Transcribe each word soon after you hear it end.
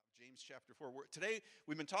James chapter 4. Today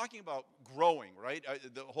we've been talking about growing, right?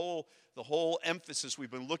 The whole emphasis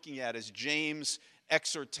we've been looking at is James'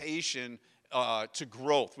 exhortation to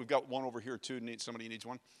growth. We've got one over here too. Somebody needs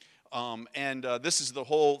one. This is the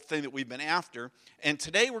whole thing that we've been after. And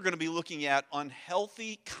today we're going to be looking at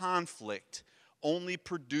unhealthy conflict only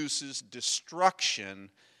produces destruction,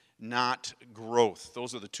 not growth.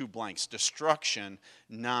 Those are the two blanks. Destruction,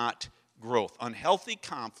 not growth. Unhealthy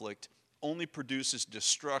conflict only produces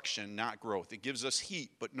destruction, not growth. It gives us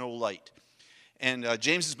heat, but no light. And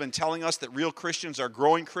James has been telling us that real Christians are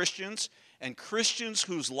growing Christians, and Christians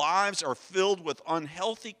whose lives are filled with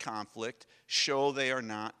unhealthy conflict show they are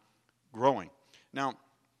not growing. Now,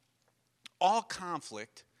 all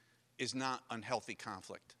conflict is not unhealthy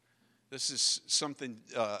conflict. This is something,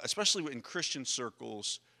 especially in Christian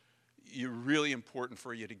circles, really important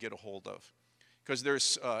for you to get a hold of. Because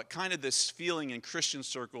there's kind of this feeling in Christian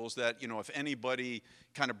circles that, if anybody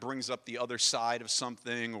kind of brings up the other side of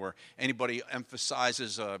something or anybody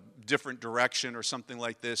emphasizes a different direction or something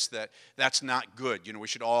like this, that's not good. We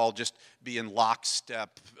should all just be in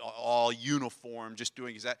lockstep, all uniform, just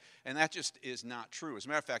doing that. And that just is not true. As a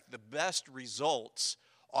matter of fact, the best results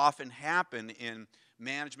often happen in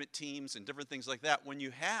management teams and different things like that when you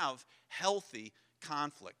have healthy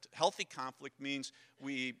conflict. Healthy conflict means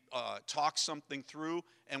we talk something through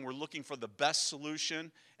and we're looking for the best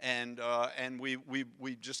solution, and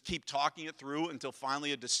we just keep talking it through until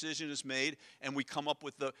finally a decision is made and we come up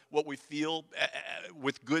with what we feel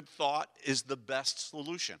with good thought is the best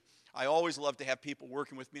solution. I always love to have people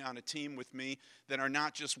working with me on a team with me that are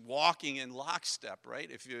not just walking in lockstep, right?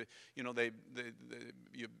 If you've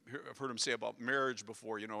heard them say about marriage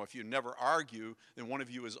before, if you never argue, then one of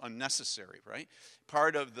you is unnecessary, right?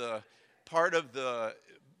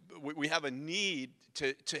 We have a need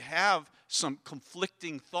to have some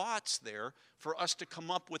conflicting thoughts there for us to come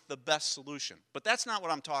up with the best solution. But that's not what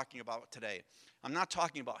I'm talking about today. I'm not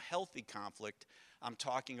talking about healthy conflict. I'm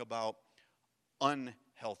talking about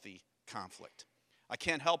unhealthy conflict. I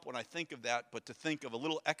can't help when I think of that but to think of a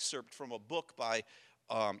little excerpt from a book by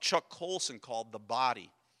Chuck Colson called The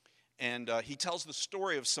Body. And he tells the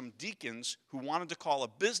story of some deacons who wanted to call a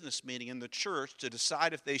business meeting in the church to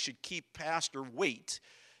decide if they should keep Pastor Waite.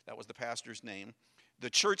 That was the pastor's name. The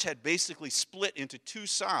church had basically split into two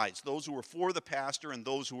sides, those who were for the pastor and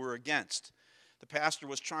those who were against. The pastor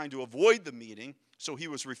was trying to avoid the meeting, so he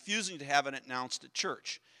was refusing to have it announced at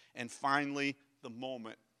church. And finally, the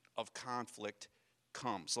moment of conflict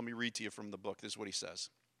comes. Let me read to you from the book. This is what he says.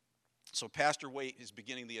 So Pastor Waite is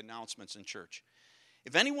beginning the announcements in church.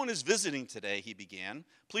 If anyone is visiting today, he began,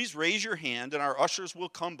 please raise your hand and our ushers will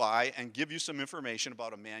come by and give you some information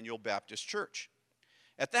about Emmanuel Baptist Church.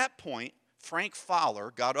 At that point, Frank Fowler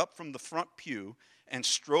got up from the front pew and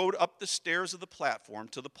strode up the stairs of the platform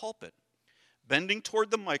to the pulpit. Bending toward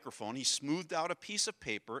the microphone, he smoothed out a piece of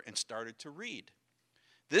paper and started to read.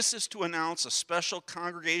 This is to announce a special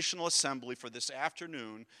congregational assembly for this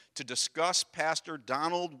afternoon to discuss Pastor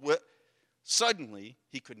Donald Witt. Suddenly,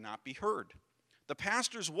 he could not be heard. The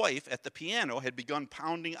pastor's wife at the piano had begun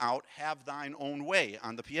pounding out "Have Thine Own Way"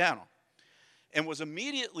 on the piano and was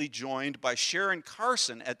immediately joined by Sharon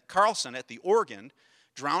Carlson at the organ,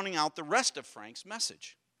 drowning out the rest of Frank's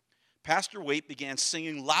message. Pastor Waite began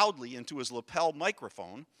singing loudly into his lapel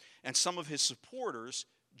microphone, and some of his supporters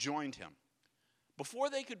joined him. Before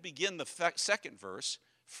they could begin the second verse,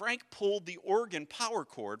 Frank pulled the organ power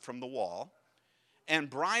cord from the wall, and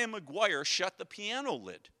Brian McGuire shut the piano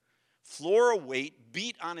lid. Flora Waite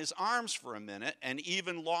beat on his arms for a minute and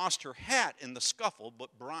even lost her hat in the scuffle,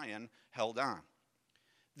 but Brian held on.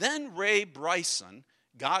 Then Ray Bryson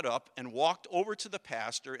got up and walked over to the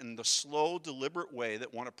pastor in the slow, deliberate way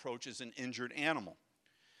that one approaches an injured animal.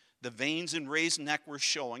 The veins in Ray's neck were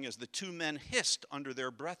showing as the two men hissed under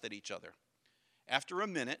their breath at each other. After a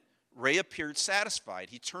minute, Ray appeared satisfied.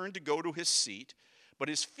 He turned to go to his seat, but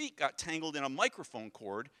his feet got tangled in a microphone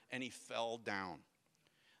cord and he fell down.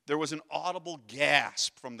 There was an audible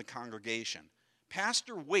gasp from the congregation.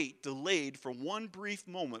 Pastor Waite delayed for one brief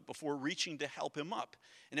moment before reaching to help him up,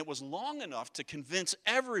 and it was long enough to convince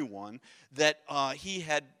everyone that he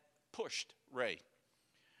had pushed Ray.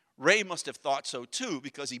 Ray must have thought so too,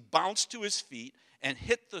 because he bounced to his feet and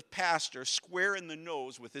hit the pastor square in the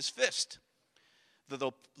nose with his fist.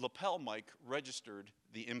 The lapel mic registered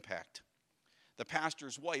the impact. The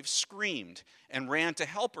pastor's wife screamed and ran to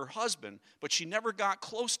help her husband, but she never got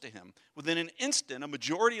close to him. Within an instant, a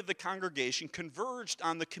majority of the congregation converged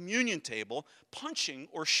on the communion table, punching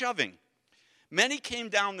or shoving. Many came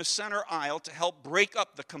down the center aisle to help break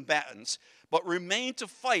up the combatants, but remained to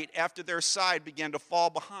fight after their side began to fall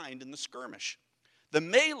behind in the skirmish. The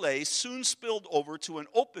melee soon spilled over to an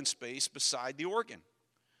open space beside the organ.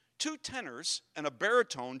 Two tenors and a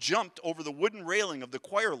baritone jumped over the wooden railing of the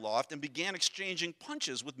choir loft and began exchanging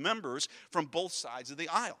punches with members from both sides of the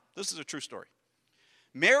aisle. This is a true story.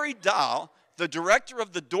 Mary Dahl, the director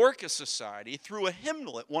of the Dorcas Society, threw a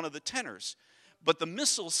hymnal at one of the tenors, but the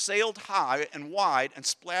missile sailed high and wide and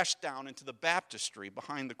splashed down into the baptistry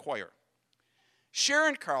behind the choir.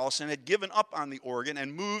 Sharon Carlson had given up on the organ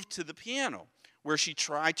and moved to the piano, where she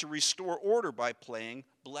tried to restore order by playing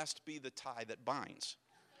 "Blessed Be the Tie That Binds."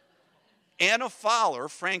 Anna Fowler,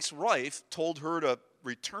 Frank's wife, told her to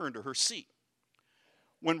return to her seat.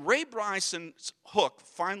 When Ray Bryson's hook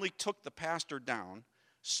finally took the pastor down,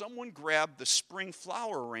 someone grabbed the spring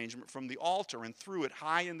flower arrangement from the altar and threw it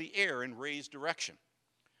high in the air in Ray's direction.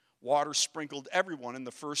 Water sprinkled everyone in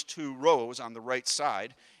the first two rows on the right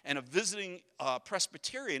side, and a visiting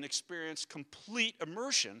Presbyterian experienced complete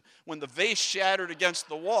immersion when the vase shattered against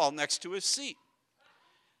the wall next to his seat.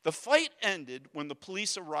 The fight ended when the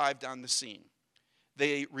police arrived on the scene.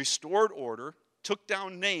 They restored order, took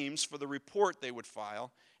down names for the report they would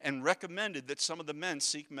file, and recommended that some of the men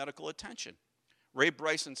seek medical attention. Ray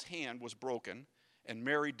Bryson's hand was broken, and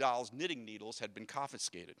Mary Dahl's knitting needles had been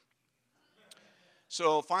confiscated.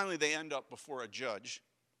 So finally they end up before a judge,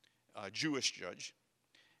 a Jewish judge,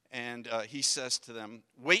 and he says to them,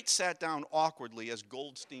 Waite sat down awkwardly as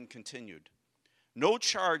Goldstein continued. No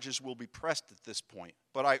charges will be pressed at this point,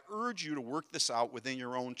 but I urge you to work this out within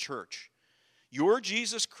your own church. Your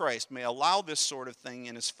Jesus Christ may allow this sort of thing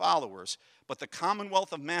in his followers, but the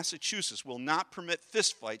Commonwealth of Massachusetts will not permit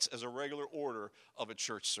fistfights as a regular order of a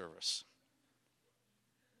church service.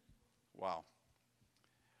 Wow.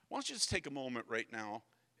 Why don't you just take a moment right now,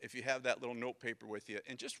 if you have that little note paper with you,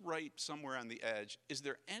 and just write somewhere on the edge, is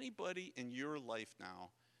there anybody in your life now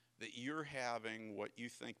that you're having what you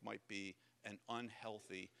think might be an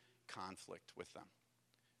unhealthy conflict with them?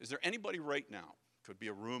 Is there anybody right now? Could be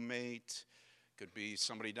a roommate, could be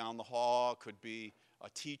somebody down the hall, could be a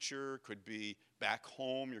teacher, could be back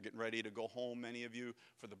home. You're getting ready to go home, many of you,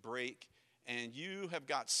 for the break, and you have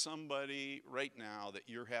got somebody right now that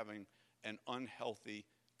you're having an unhealthy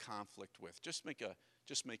conflict with. Just make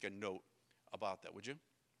a note about that, would you?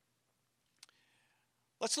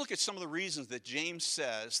 Let's look at some of the reasons that James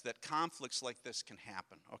says that conflicts like this can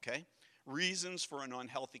happen, okay? Reasons for an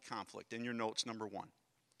unhealthy conflict. In your notes, number 1.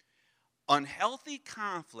 Unhealthy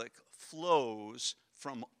conflict flows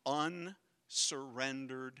from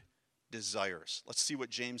unsurrendered desires. Let's see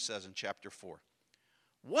what James says in chapter 4.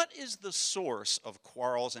 What is the source of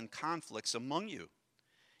quarrels and conflicts among you?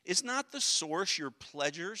 Is not the source your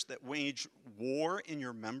pleasures that wage war in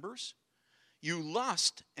your members? You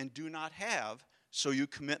lust and do not have, so you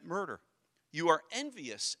commit murder. You are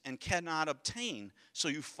envious and cannot obtain, so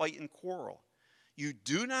you fight and quarrel. You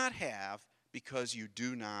do not have because you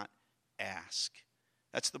do not ask.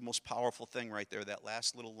 That's the most powerful thing right there, that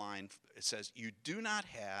last little line. It says, you do not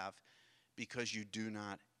have because you do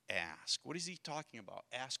not ask. What is he talking about?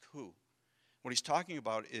 Ask who? What he's talking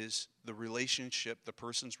about is the relationship, the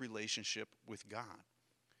person's relationship with God.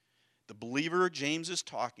 The believer James is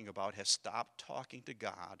talking about has stopped talking to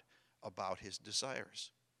God about his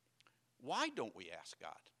desires. Why don't we ask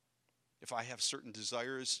God? If I have certain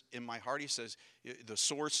desires in my heart, he says, the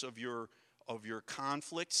source of your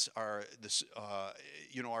conflicts are this, are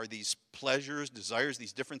these pleasures, desires,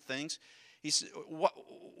 these different things. He said,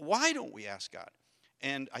 why don't we ask God?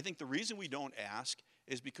 And I think the reason we don't ask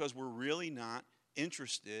is because we're really not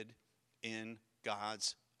interested in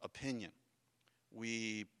God's opinion.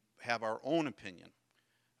 We have our own opinion,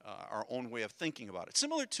 our own way of thinking about it.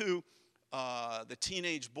 Similar to the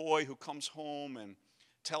teenage boy who comes home and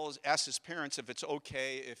asks his parents if it's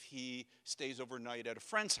okay if he stays overnight at a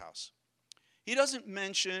friend's house. He doesn't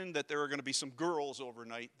mention that there are going to be some girls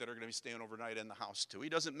overnight that are going to be staying overnight in the house too. He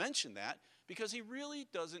doesn't mention that because he really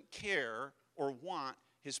doesn't care or want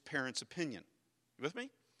his parents' opinion. You with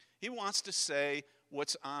me? He wants to say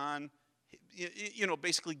what's on,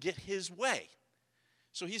 basically get his way.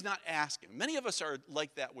 So he's not asking. Many of us are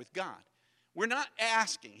like that with God. We're not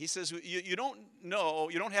asking. He says, you don't know,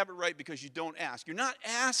 you don't have it right because you don't ask. You're not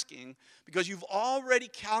asking because you've already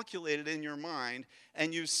calculated in your mind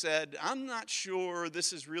and you've said, I'm not sure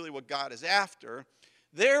this is really what God is after.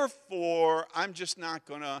 Therefore, I'm not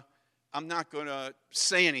going to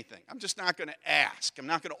say anything. I'm just not going to ask. I'm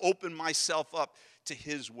not going to open myself up to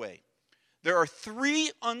his way. There are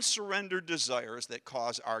 3 unsurrendered desires that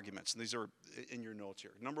cause arguments. And these are in your notes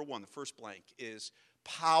here. Number 1, the first blank, is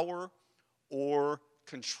power or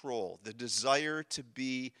control. The desire to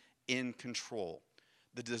be in control.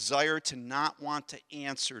 The desire to not want to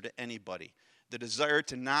answer to anybody. the desire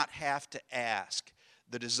to not have to ask,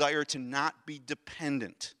 the desire to not be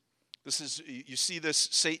dependent. This is, you see this,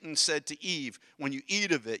 Satan said to Eve, when you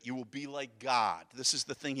eat of it, you will be like God. This is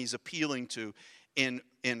the thing he's appealing to in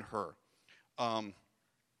her.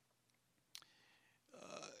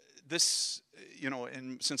 This,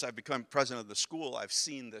 and since I've become president of the school, I've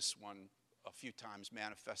seen this one a few times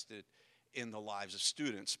manifested in the lives of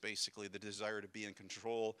students, basically, the desire to be in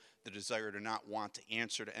control, the desire to not want to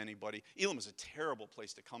answer to anybody. Elam is a terrible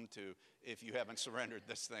place to come to if you haven't surrendered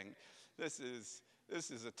this thing. This is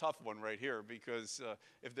a tough one right here, because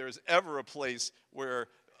if there's ever a place where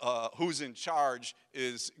who's in charge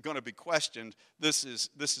is going to be questioned, this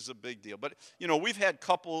is a big deal. But, we've had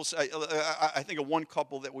couples, I think of one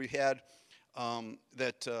couple that we had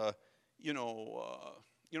that, a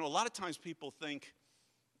lot of times people think,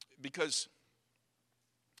 because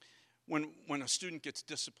when a student gets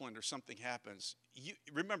disciplined or something happens,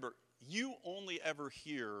 remember, you only ever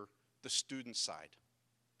hear the student side.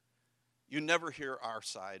 You never hear our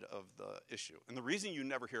side of the issue. And the reason you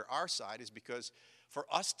never hear our side is because for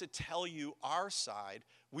us to tell you our side,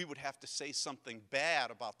 we would have to say something bad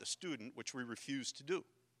about the student, which we refuse to do.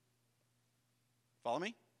 Follow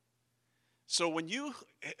me? So when you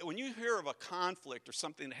hear of a conflict or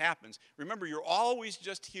something that happens, remember, you're always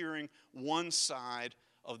just hearing one side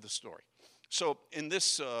of the story. So in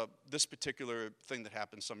this particular thing that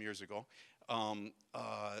happened some years ago,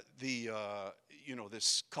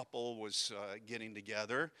 this couple was getting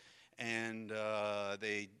together, and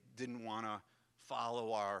they didn't want to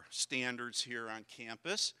follow our standards here on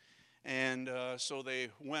campus, and so they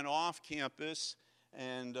went off campus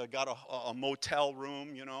and got a motel room,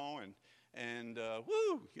 and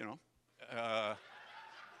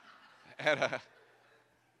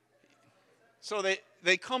so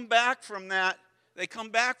they come back from that. They come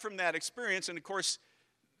back from that experience, and of course,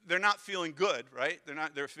 they're not feeling good, right?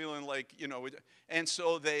 They're feeling like, and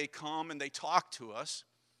so they come and they talk to us,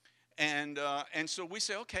 and so we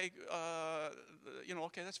say, okay,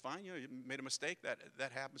 okay, that's fine. You made a mistake.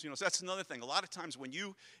 That happens. So that's another thing. A lot of times when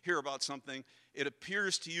you hear about something, it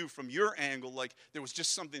appears to you from your angle like there was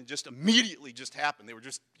just something just immediately just happened. They were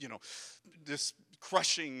just, this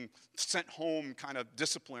crushing, sent home kind of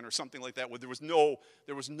discipline or something like that, where there was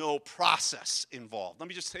no process involved. Let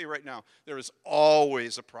me just tell you right now, there is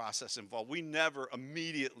always a process involved. We never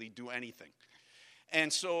immediately do anything.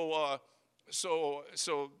 And so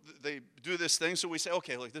they do this thing. So we say,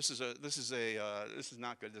 okay, look, this is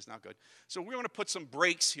not good. This is not good. So we're going to put some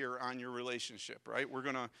brakes here on your relationship, right? We're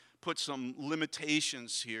going to put some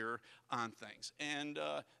limitations here on things. And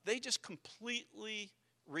they just completely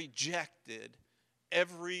rejected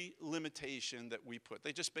every limitation that we put.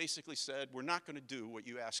 They just basically said, we're not going to do what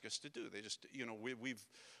you ask us to do. They just, we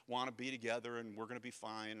want to be together, and we're going to be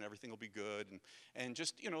fine, and everything will be good. And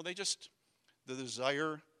just, the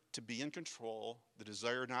desire to be in control, the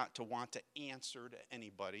desire not to want to answer to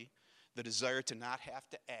anybody, the desire to not have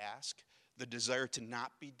to ask, the desire to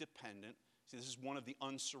not be dependent. See, this is one of the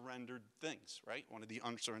unsurrendered things, right? One of the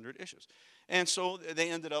unsurrendered issues. And so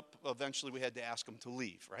they ended up, eventually we had to ask them to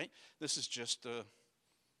leave, right? This is just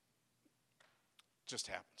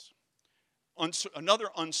happens. Another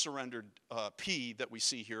unsurrendered P that we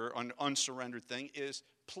see here, an unsurrendered thing, is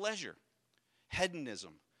pleasure,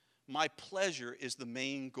 hedonism. My pleasure is the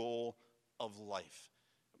main goal of life.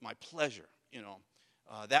 My pleasure,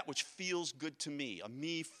 that which feels good to me, a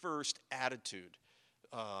me-first attitude,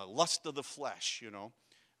 lust of the flesh,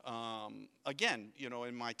 Again,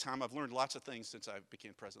 in my time, I've learned lots of things since I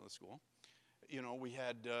became president of the school. We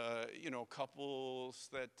had, couples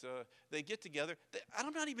that they get together.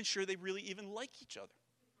 I'm not even sure they really even like each other.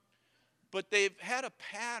 But they've had a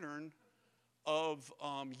pattern of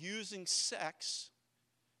using sex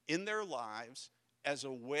in their lives as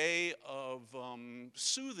a way of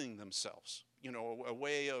soothing themselves, a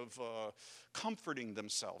way of comforting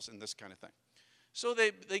themselves in this kind of thing. So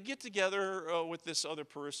they get together with this other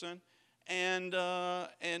person, and they're,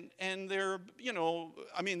 they're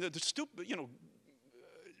stupid,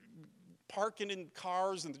 parking in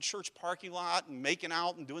cars in the church parking lot and making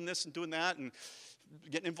out and doing this and doing that and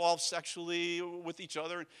getting involved sexually with each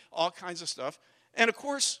other and all kinds of stuff. And of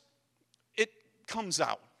course, it comes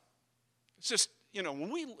out. It's just,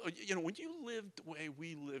 when you live the way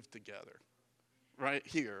we live together, right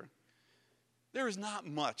here, there is not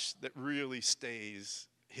much that really stays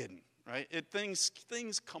hidden, right? Things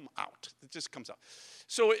come out. It just comes out.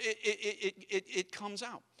 So it comes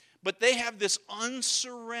out. But they have this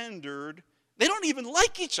unsurrendered, they don't even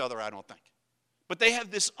like each other, I don't think. But they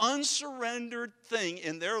have this unsurrendered thing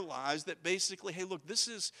in their lives that basically, hey, look, this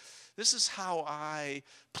is This is how I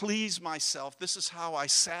please myself. This is how I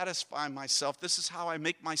satisfy myself. This is how I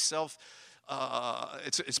make myself,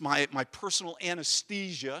 it's my personal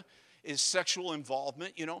anesthesia is sexual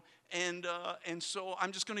involvement, and so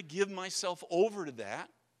I'm just going to give myself over to that.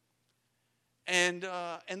 And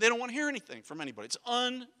they don't want to hear anything from anybody. It's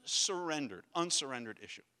unsurrendered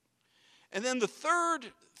issue. And then the third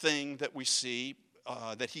thing that we see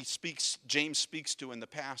that James speaks to in the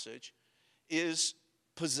passage, is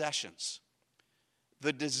possessions.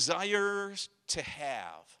 The desire to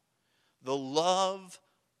have, the love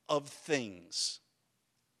of things.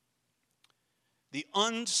 The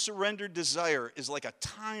unsurrendered desire is like a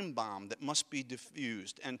time bomb that must be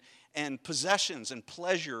diffused. And possessions and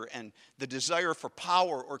pleasure and the desire for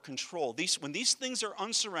power or control. When these things are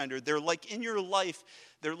unsurrendered, they're like in your life,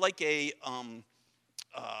 they're like a,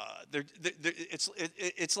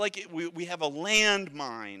 it's like we have a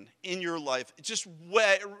landmine in your life. It's just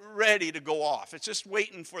ready to go off. It's just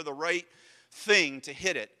waiting for the right thing to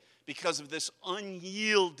hit it. Because of this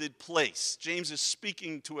unyielded place. James is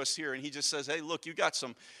speaking to us here, and he just says, hey, look, you got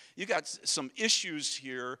some issues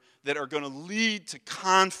here that are going to lead to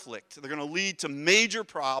conflict. They're going to lead to major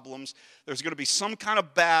problems. There's going to be some kind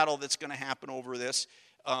of battle that's going to happen over this.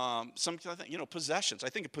 Possessions. I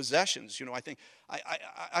think of possessions.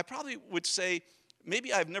 I probably would say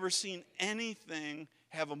maybe I've never seen anything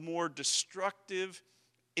have a more destructive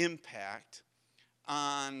impact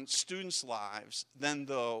on students' lives than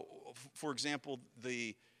for example,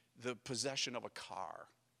 the possession of a car.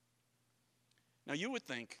 Now you would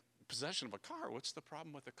think, possession of a car, what's the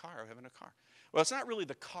problem with the car, having a car? Well, it's not really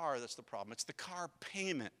the car that's the problem. It's the car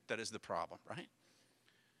payment that is the problem, right?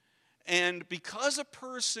 And because a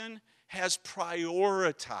person has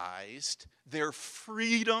prioritized their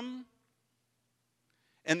freedom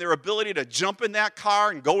and their ability to jump in that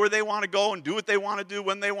car and go where they want to go and do what they want to do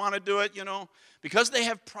when they want to do it, because they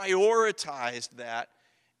have prioritized that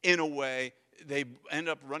in a way, they end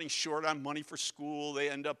up running short on money for school. They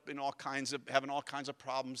end up having all kinds of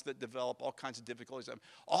problems that develop, all kinds of difficulties,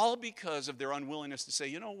 all because of their unwillingness to say,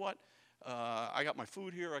 you know what, I got my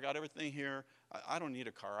food here, I got everything here. I don't need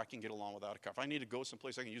a car. I can get along without a car. If I need to go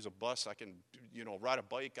someplace, I can use a bus. I can, ride a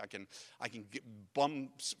bike. I can get bum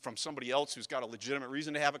from somebody else who's got a legitimate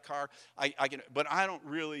reason to have a car. But I don't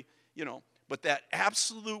really, But that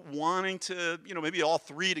absolute wanting to, maybe all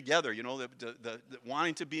three together, the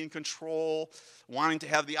wanting to be in control, wanting to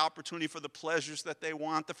have the opportunity for the pleasures that they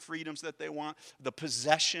want, the freedoms that they want, the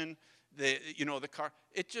possession, the car.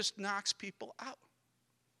 It just knocks people out.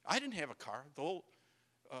 I didn't have a car.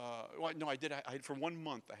 I did. For 1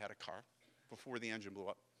 month, I had a car before the engine blew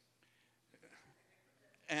up,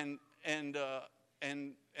 and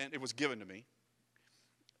it was given to me.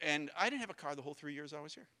 And I didn't have a car the whole 3 years I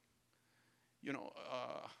was here.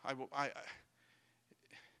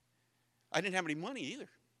 I didn't have any money either.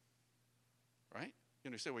 Right?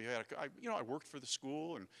 You say, well, you had I worked for the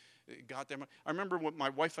school and got them. I remember when my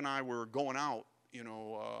wife and I were going out.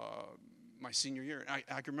 My senior year, and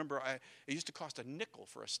I can remember it used to cost a nickel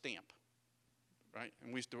for a stamp, right?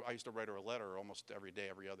 And I used to write her a letter almost every day,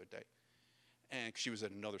 every other day, and she was at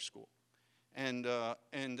another school, and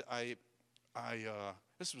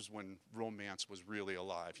this was when romance was really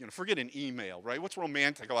alive. Forget an email, right? What's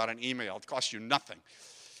romantic about an email? It costs you nothing.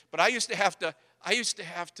 But I used to have to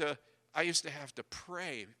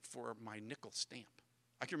pray for my nickel stamp.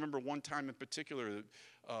 I can remember one time in particular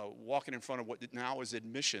walking in front of what now is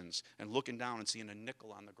admissions and looking down and seeing a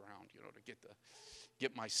nickel on the ground, to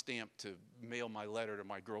get my stamp to mail my letter to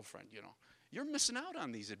my girlfriend, You're missing out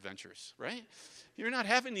on these adventures, right? You're not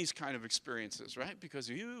having these kind of experiences, right? Because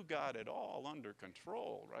you got it all under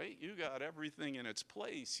control, right? You got everything in its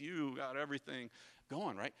place. You got everything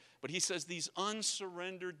going, right? But he says these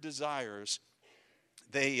unsurrendered desires,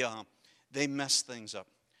 they mess things up.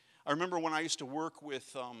 I remember when I used to work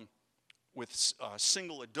with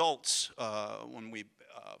single adults when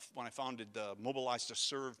I founded the Mobilize to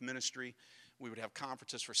Serve ministry. We would have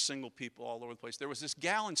conferences for single people all over the place. There was this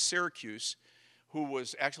gal in Syracuse who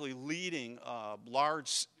was actually leading a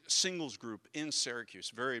large singles group in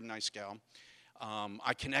Syracuse. Very nice gal.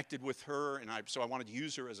 I connected with her, and so I wanted to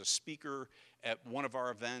use her as a speaker at one of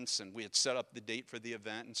our events, and we had set up the date for the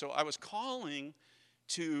event. And so I was calling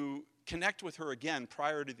to connect with her again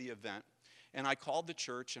prior to the event. And I called the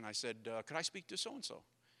church, and I said, could I speak to so-and-so?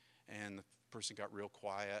 And the person got real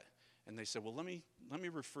quiet. And they said, well, let me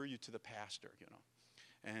refer you to the pastor,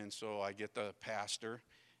 And so I get the pastor,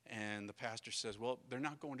 and the pastor says, well, they're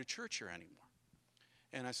not going to church here anymore.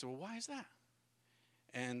 And I said, well, why is that?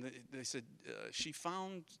 And they said, she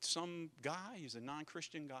found some guy, he's a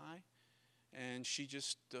non-Christian guy, and she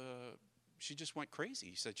just went crazy.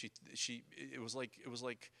 He said it was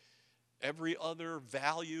like every other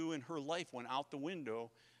value in her life went out the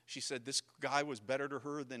window. She said this guy was better to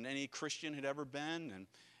her than any Christian had ever been,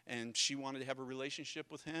 and she wanted to have a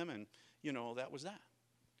relationship with him, and that was that.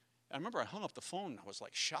 I remember I hung up the phone and I was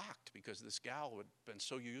like shocked, because this gal had been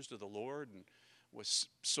so used to the Lord and was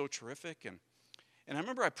so terrific. And I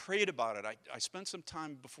remember I prayed about it. I spent some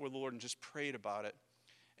time before the Lord and just prayed about it.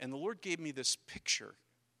 And the Lord gave me this picture.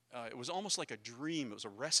 It was almost like a dream. It was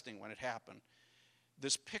arresting when it happened.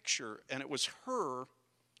 This picture, and it was her,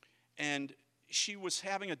 and she was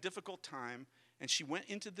having a difficult time, and she went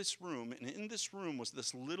into this room, and in this room was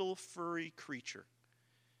this little furry creature.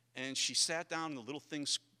 And she sat down, and the little thing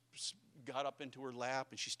got up into her lap,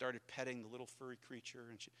 and she started petting the little furry creature,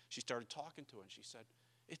 and she started talking to it, and she said,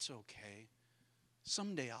 "It's okay.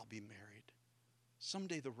 Someday I'll be married.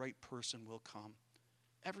 Someday the right person will come.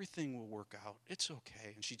 Everything will work out. It's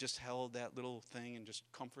okay." And she just held that little thing and just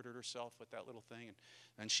comforted herself with that little thing. And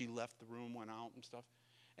then she left the room, went out and stuff.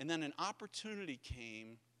 And then an opportunity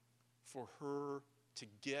came for her to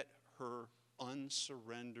get her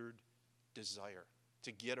unsurrendered desire,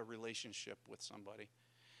 to get a relationship with somebody.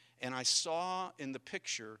 And I saw in the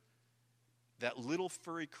picture that little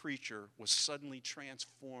furry creature was suddenly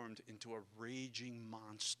transformed into a raging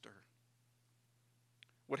monster.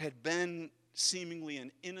 What had been seemingly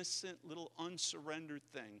an innocent little unsurrendered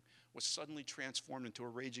thing was suddenly transformed into a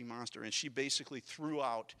raging monster. And she basically threw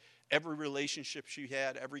out every relationship she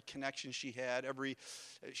had, every connection she had,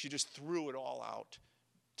 she just threw it all out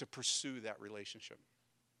to pursue that relationship.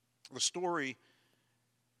 The story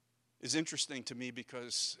is interesting to me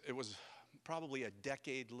because it was probably a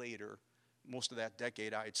decade later. Most of that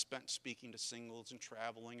decade I had spent speaking to singles and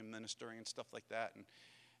traveling and ministering and stuff like that.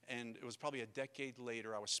 And it was probably a decade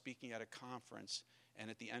later, I was speaking at a conference, and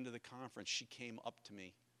at the end of the conference, she came up to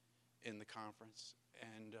me in the conference,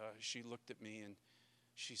 and she looked at me and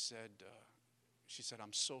she said,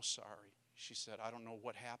 "I'm so sorry." She said, "I don't know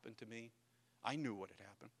what happened to me." I knew what had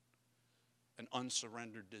happened. An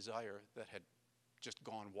unsurrendered desire that had just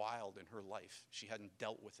gone wild in her life. She hadn't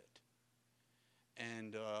dealt with it.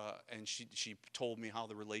 And she told me how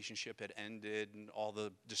the relationship had ended and all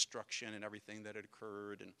the destruction and everything that had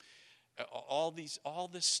occurred, and all this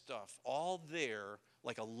stuff, all there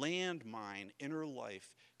like a landmine in her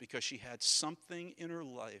life, because she had something in her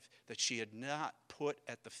life that she had not put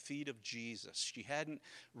at the feet of Jesus. She hadn't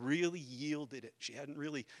really yielded it. She hadn't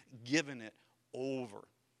really given it over.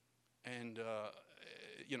 And,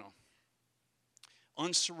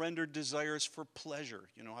 unsurrendered desires for pleasure.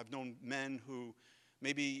 I've known men who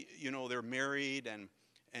maybe, they're married and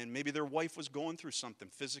maybe their wife was going through something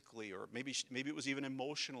physically, or maybe it was even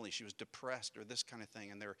emotionally. She was depressed or this kind of thing,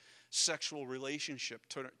 and their sexual relationship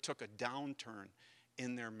took a downturn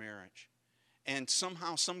in their marriage. And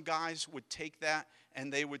somehow some guys would take that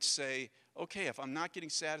and they would say, okay, if I'm not getting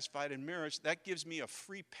satisfied in marriage, that gives me a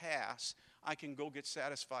free pass. I can go get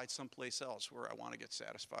satisfied someplace else where I want to get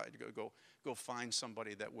satisfied. Go find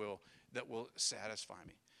somebody that will satisfy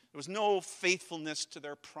me. There was no faithfulness to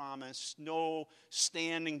their promise, no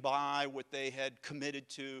standing by what they had committed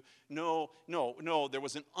to. No, there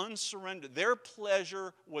was an unsurrendered. Their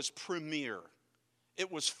pleasure was premier. It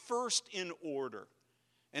was first in order.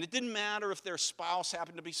 And it didn't matter if their spouse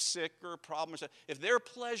happened to be sick or a problem. If their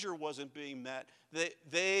pleasure wasn't being met,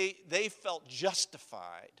 they felt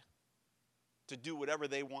justified to do whatever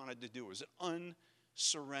they wanted to do. It was an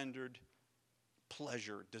unsurrendered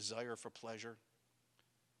pleasure, desire for pleasure.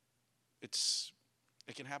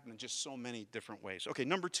 It can happen in just so many different ways. Okay,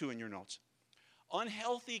 number 2 in your notes.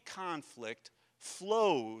 Unhealthy conflict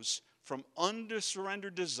flows from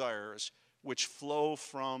unsurrendered desires, which flow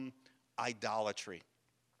from idolatry.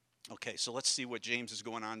 Okay, so let's see what James is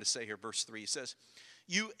going on to say here. Verse 3, he says,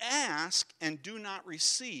 "You ask and do not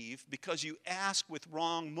receive, because you ask with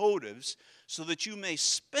wrong motives, so that you may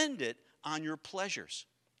spend it on your pleasures.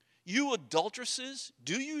 You adulteresses,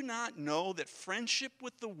 do you not know that friendship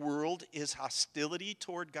with the world is hostility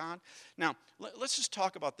toward God?" Now, let's just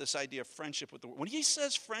talk about this idea of friendship with the world. When he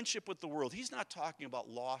says friendship with the world, he's not talking about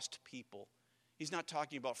lost people. He's not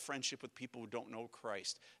talking about friendship with people who don't know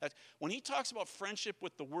Christ. When he talks about friendship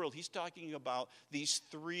with the world, he's talking about these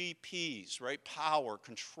 3 P's, right? Power,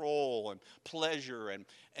 control, and pleasure,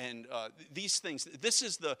 and these things. This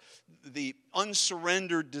is the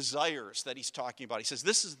unsurrendered desires that he's talking about. He says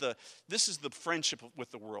this is the friendship with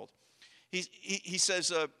the world. He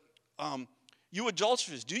says, "You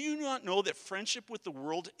adulterers, do you not know that friendship with the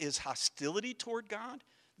world is hostility toward God?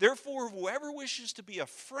 Therefore, whoever wishes to be a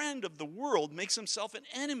friend of the world makes himself an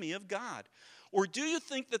enemy of God. Or do you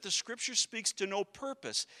think that the Scripture speaks to no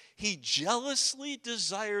purpose? He jealously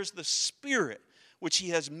desires the Spirit which he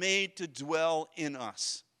has made to dwell in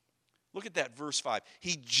us. Look at that, verse 5.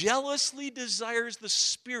 He jealously desires the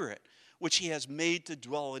Spirit which he has made to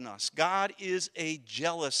dwell in us. God is a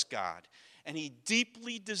jealous God, and he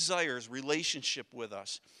deeply desires relationship with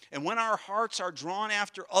us. And when our hearts are drawn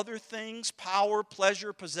after other things, power,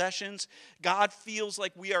 pleasure, possessions, God feels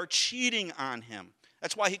like we are cheating on him.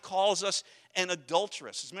 That's why he calls us an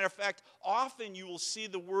adulteress. As a matter of fact, often you will see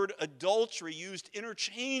the word adultery used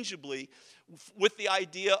interchangeably with the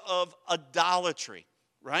idea of idolatry,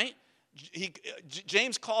 right?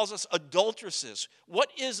 James calls us adulteresses. What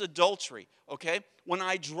is adultery? Okay, when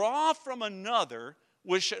I draw from another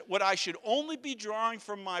what I should only be drawing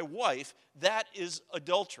from my wife, that is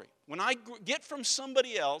adultery. When I get from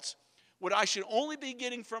somebody else what I should only be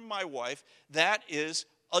getting from my wife, that is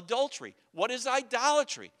adultery. What is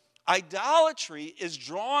idolatry? Idolatry is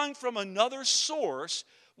drawing from another source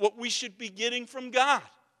what we should be getting from God.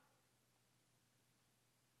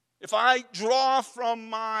 If I draw from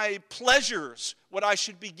my pleasures what I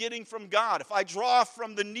should be getting from God, if I draw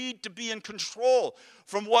from the need to be in control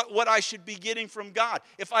from what I should be getting from God,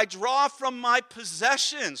 if I draw from my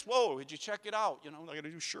possessions, whoa, did you check it out? I got a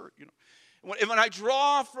new shirt, When I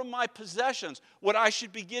draw from my possessions what I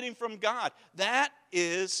should be getting from God, that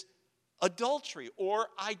is adultery or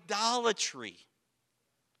idolatry.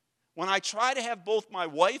 When I try to have both my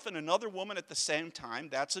wife and another woman at the same time,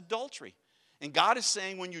 that's adultery. And God is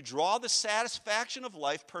saying when you draw the satisfaction of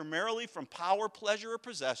life primarily from power, pleasure, or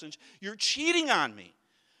possessions, you're cheating on me.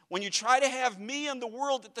 When you try to have me and the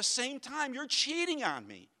world at the same time, you're cheating on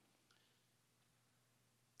me.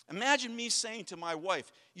 Imagine me saying to my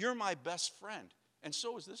wife, you're my best friend, and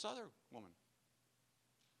so is this other woman.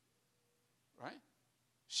 Right?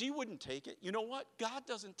 She wouldn't take it. You know what? God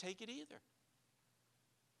doesn't take it either.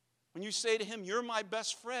 When you say to him, you're my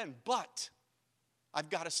best friend, but I've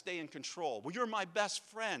got to stay in control. Well, you're my best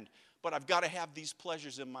friend, but I've got to have these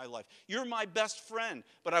pleasures in my life. You're my best friend,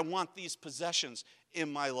 but I want these possessions in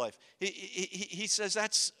my life. He says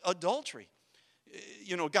that's adultery.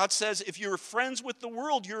 God says if you're friends with the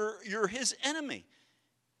world, you're his enemy.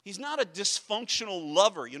 He's not a dysfunctional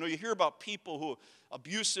lover. You hear about people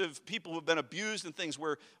people who've been abused and things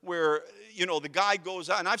where the guy goes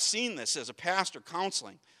out, and I've seen this as a pastor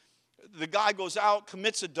counseling. The guy goes out,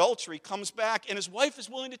 commits adultery, comes back, and his wife is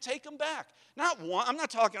willing to take him back. I'm not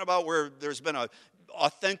talking about where there's been an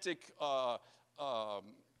authentic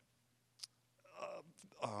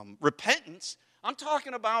repentance. I'm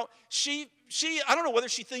talking about she I don't know whether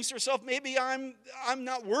she thinks to herself, maybe I'm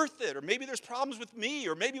not worth it, or maybe there's problems with me,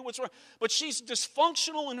 or maybe what's wrong. But she's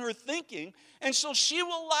dysfunctional in her thinking, and so she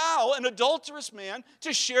will allow an adulterous man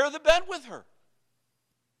to share the bed with her.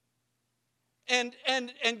 And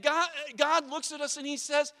God looks at us and he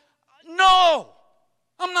says, no,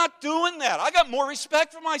 I'm not doing that. I got more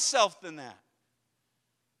respect for myself than that.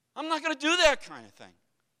 I'm not going to do that kind of thing.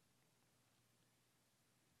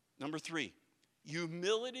 Number 3,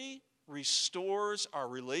 humility restores our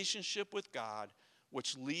relationship with God,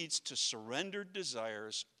 which leads to surrendered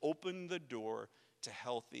desires, open the door to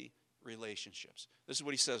healthy relationships. This is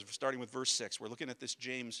what he says, starting with verse 6. We're looking at this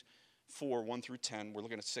James 4, 1 through 10. We're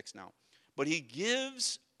looking at 6 now. But he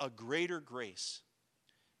gives a greater grace.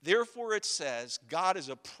 Therefore it says, God is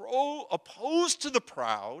opposed to the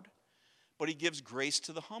proud, but he gives grace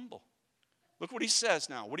to the humble. Look what he says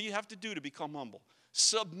now. What do you have to do to become humble?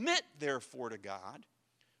 Submit, therefore, to God.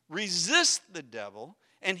 Resist the devil,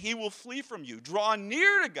 and he will flee from you. Draw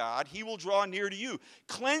near to God, he will draw near to you.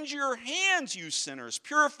 Cleanse your hands, you sinners.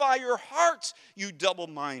 Purify your hearts, you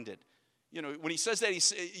double-minded. When he says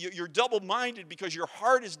that, you're double-minded because your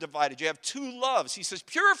heart is divided. You have two loves. He says,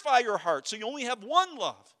 purify your heart so you only have one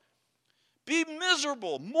love. Be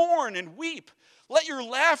miserable, mourn and weep. Let your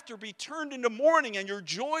laughter be turned into mourning and your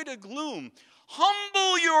joy to gloom.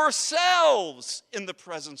 Humble yourselves in the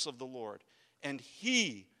presence of the Lord, and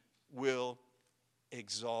he will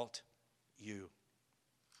exalt you.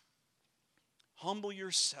 Humble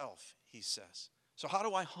yourself, he says. So how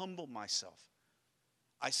do I humble myself?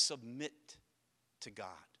 I submit to God.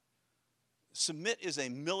 Submit is a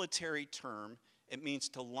military term. It means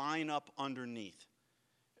to line up underneath.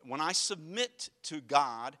 When I submit to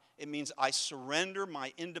God, it means I surrender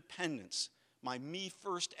my independence, my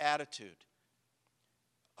me-first attitude.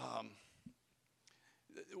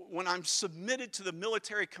 When I'm submitted to the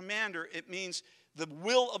military commander, it means the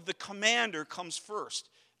will of the commander comes first.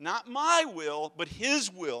 Not my will, but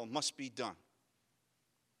his will must be done.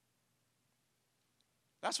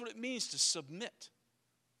 That's what it means to submit.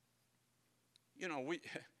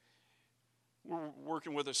 we're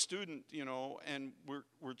working with a student, and we're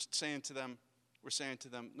saying to them,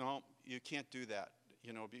 no, you can't do that.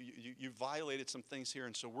 You violated some things here,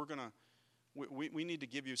 and so we need to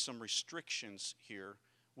give you some restrictions here.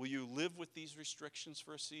 Will you live with these restrictions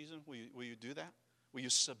for a season? Will you do that? Will you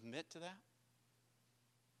submit to that?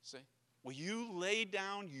 See? Will you lay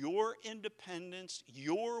down your independence,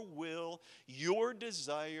 your will, your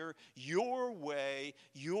desire, your way,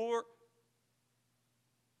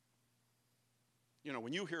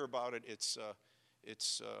 when you hear about it,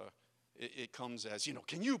 it comes as,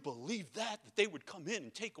 can you believe that they would come in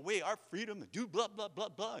and take away our freedom and do blah, blah, blah,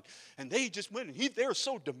 blah. And they just went and they're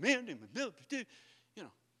so demanding. Come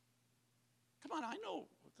on, I know.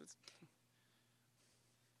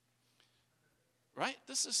 Right?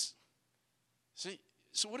 See,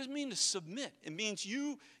 so what does it mean to submit? It means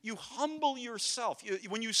you humble yourself.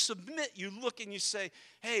 When you submit, you look and you say,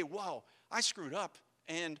 hey, wow, I screwed up.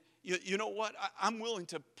 And you know what? I'm willing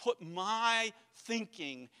to put my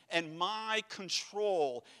thinking and my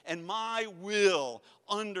control and my will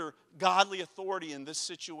under godly authority in this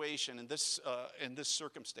situation, in this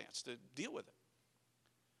circumstance, to deal with it.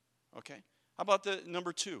 Okay? How about the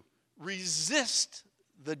number 2? Resist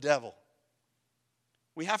the devil.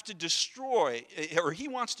 We have to destroy, or he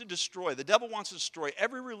wants to destroy, the devil wants to destroy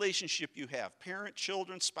every relationship you have, parent,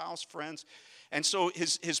 children, spouse, friends. And so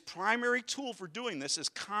his primary tool for doing this is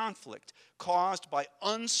conflict caused by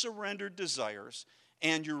unsurrendered desires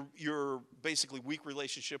and your basically weak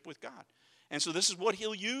relationship with God. And so this is what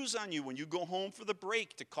he'll use on you when you go home for the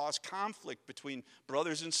break, to cause conflict between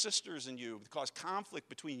brothers and sisters and you, to cause conflict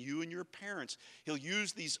between you and your parents. He'll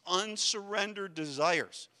use these unsurrendered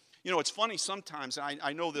desires. It's funny sometimes, and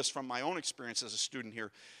I know this from my own experience as a student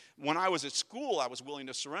here. When I was at school, I was willing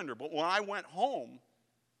to surrender. But when I went home,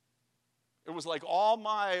 it was like all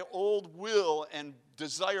my old will and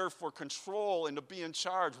desire for control and to be in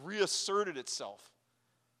charge reasserted itself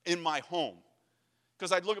in my home.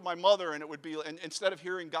 Because I'd look at my mother and it would be, and instead of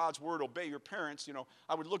hearing God's word, obey your parents,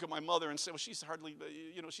 I would look at my mother and say, well, she's hardly,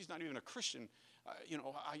 she's not even a Christian.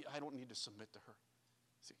 I don't need to submit to her.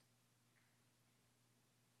 See?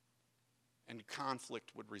 And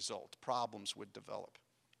conflict would result. Problems would develop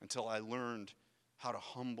until I learned how to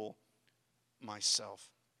humble myself.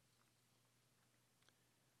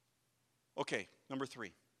 Okay, number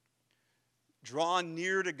 3. Draw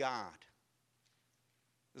near to God.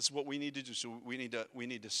 This is what we need to do. So we need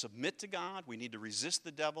to submit to God, we need to resist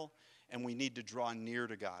the devil, and we need to draw near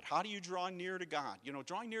to God. How do you draw near to God?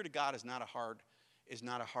 Drawing near to God is not a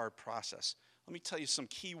hard process. Let me tell you some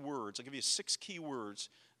key words. I'll give you 6 key words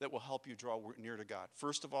that will help you draw near to God.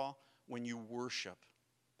 First of all, when you worship,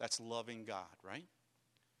 that's loving God, right?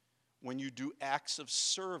 When you do acts of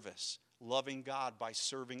service, loving God by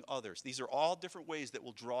serving others. These are all different ways that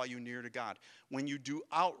will draw you near to God. When you do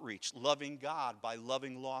outreach, loving God by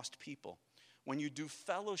loving lost people. When you do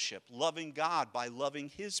fellowship, loving God by loving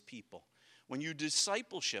his people. When you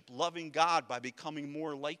discipleship, loving God by becoming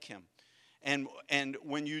more like him. And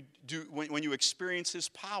when you experience his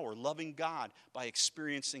power, loving God by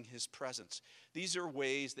experiencing his presence. These are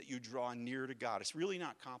ways that you draw near to God. It's really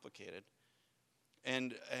not complicated.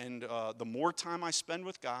 And the more time I spend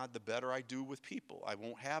with God, the better I do with people. I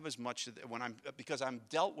won't have as much because I'm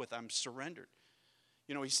dealt with, I'm surrendered.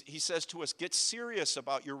 He says to us, get serious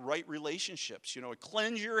about your right relationships.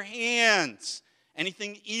 Cleanse your hands,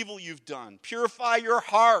 anything evil you've done. Purify your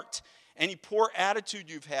heart. Any poor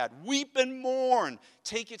attitude you've had, weep and mourn.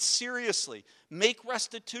 Take it seriously. Make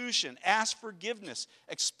restitution. Ask forgiveness.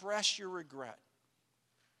 Express your regret.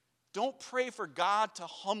 Don't pray for God to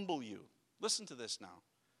humble you. Listen to this now.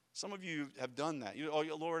 Some of you have done that.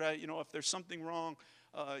 Lord, if there's something wrong,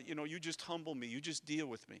 you just humble me. You just deal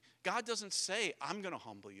with me. God doesn't say, I'm going to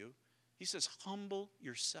humble you. He says, humble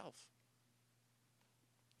yourself.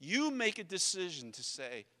 You make a decision to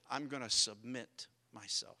say, I'm going to submit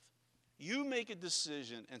myself. You make a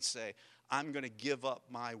decision and say, I'm going to give up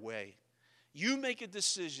my way. You make a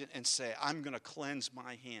decision and say, I'm going to cleanse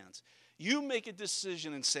my hands. You make a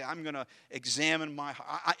decision and say, I'm going to examine my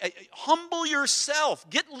heart. Humble yourself.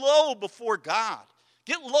 Get low before God.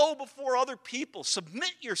 Get low before other people.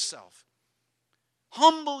 Submit yourself.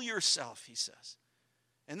 Humble yourself, he says.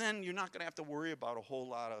 And then you're not going to have to worry about a whole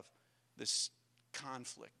lot of this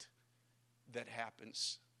conflict that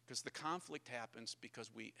happens. Because the conflict happens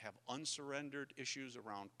because we have unsurrendered issues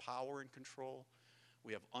around power and control.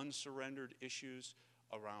 We have unsurrendered issues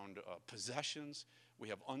around possessions. We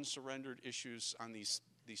have unsurrendered issues on these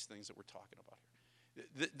things that we're talking about here.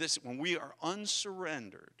 When we are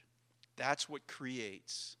unsurrendered, that's what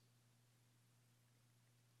creates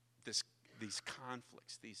these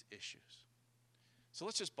conflicts, these issues. So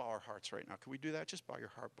let's just bow our hearts right now. Can we do that? Just bow your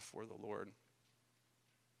heart before the Lord.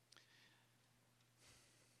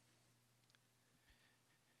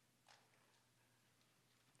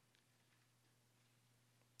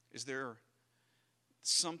 Is there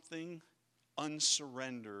something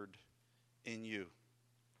unsurrendered in you?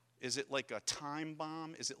 Is it like a time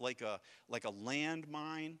bomb? Is it like a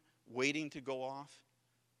landmine waiting to go off?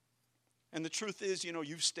 And the truth is,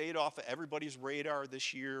 you've stayed off of everybody's radar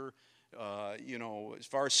this year. As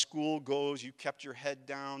far as school goes, you kept your head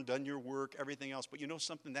down, done your work, everything else. But you know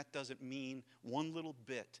something? That doesn't mean one little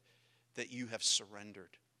bit that you have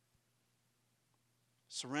surrendered.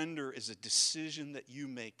 Surrender is a decision that you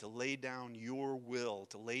make to lay down your will,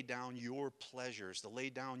 to lay down your pleasures, to lay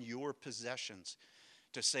down your possessions,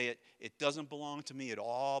 to say it doesn't belong to me, it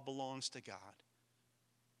all belongs to God.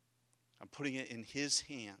 I'm putting it in His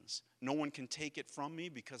hands. No one can take it from me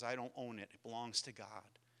because I don't own it. It belongs to God.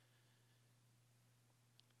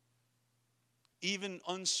 Even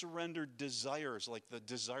unsurrendered desires, like the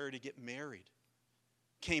desire to get married,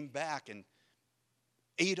 came back and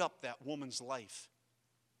ate up that woman's life.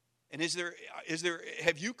 And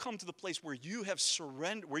have you come to the place where you have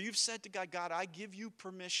surrendered, where you've said to God, God, I give you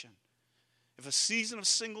permission. If a season of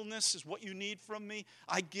singleness is what you need from me,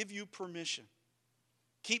 I give you permission.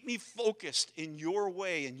 Keep me focused in your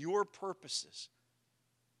way and your purposes.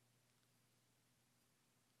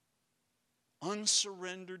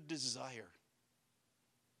 Unsurrendered desire,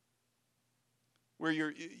 where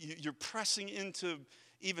you're pressing into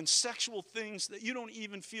even sexual things that you don't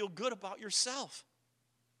even feel good about yourself.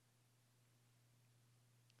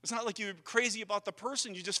 It's not like you're crazy about the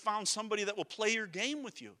person. You just found somebody that will play your game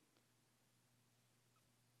with you.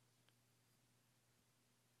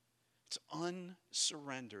 It's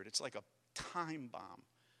unsurrendered. It's like a time bomb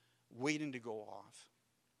waiting to go off.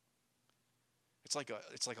 It's like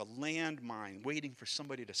a landmine waiting for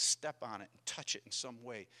somebody to step on it and touch it in some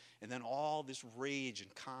way. And then all this rage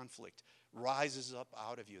and conflict rises up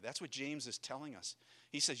out of you. That's what James is telling us.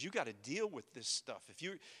 He says, you got to deal with this stuff. If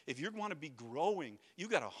you want to be growing, you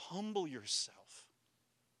got to humble yourself.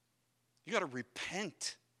 You got to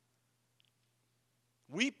repent.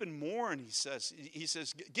 Weep and mourn, he says. He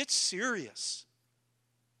says, get serious.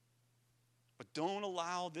 But don't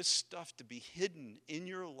allow this stuff to be hidden in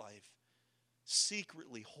your life,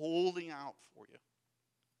 secretly holding out for you.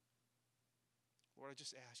 Lord, I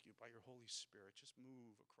just ask you by your Holy Spirit, just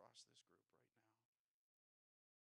move across this group right now.